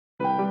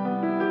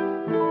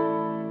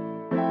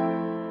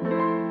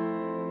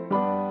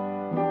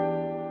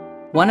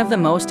one of the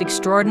most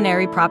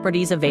extraordinary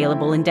properties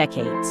available in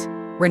decades.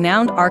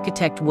 Renowned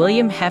architect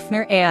William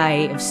Hefner,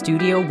 AIA of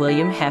Studio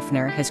William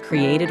Hefner, has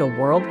created a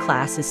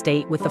world-class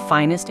estate with the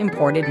finest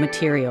imported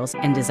materials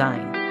and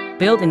design.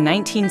 Built in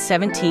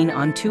 1917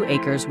 on 2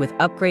 acres with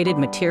upgraded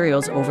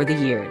materials over the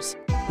years,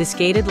 this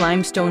gated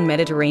limestone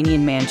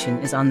Mediterranean mansion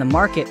is on the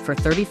market for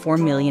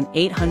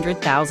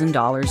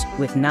 $34,800,000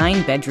 with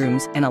 9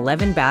 bedrooms and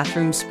 11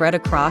 bathrooms spread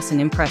across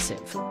an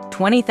impressive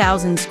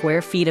 20,000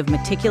 square feet of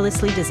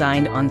meticulously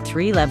designed on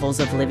 3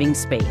 levels of living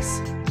space.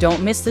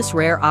 Don't miss this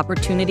rare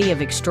opportunity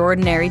of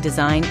extraordinary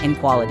design and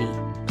quality.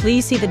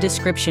 Please see the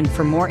description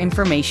for more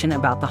information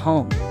about the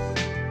home.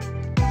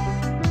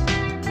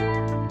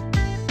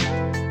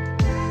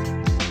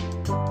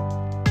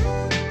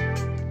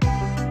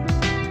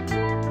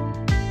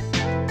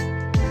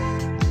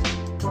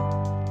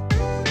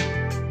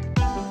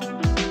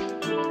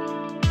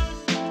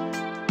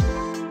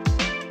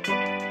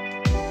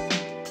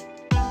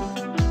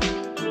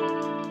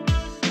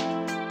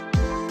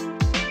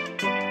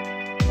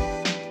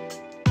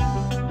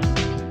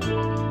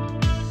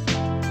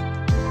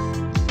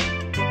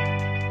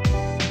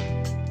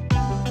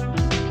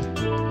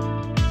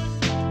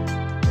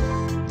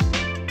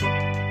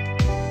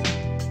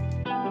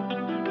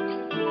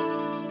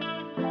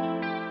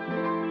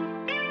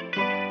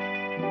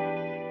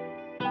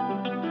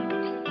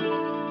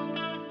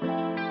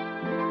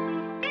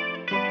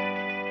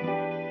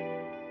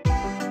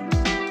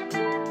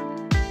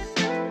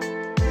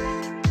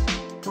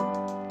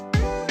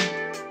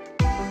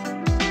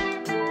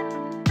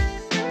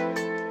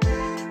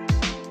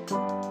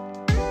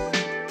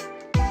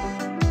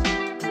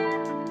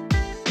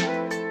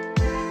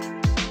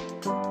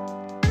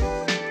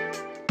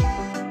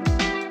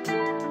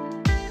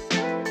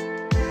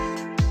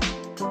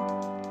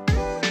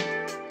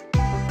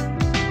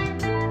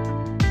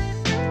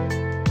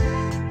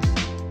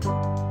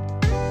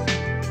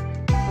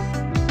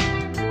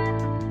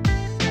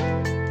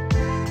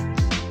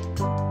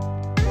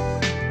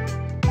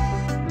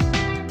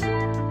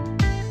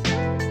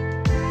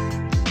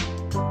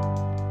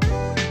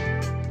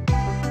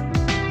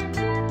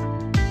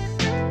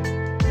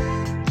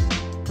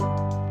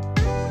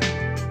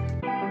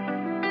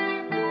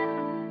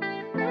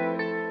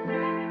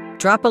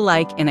 Drop a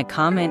like and a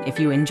comment if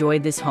you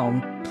enjoyed this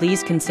home.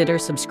 Please consider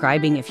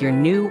subscribing if you're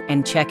new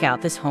and check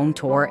out this home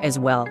tour as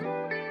well.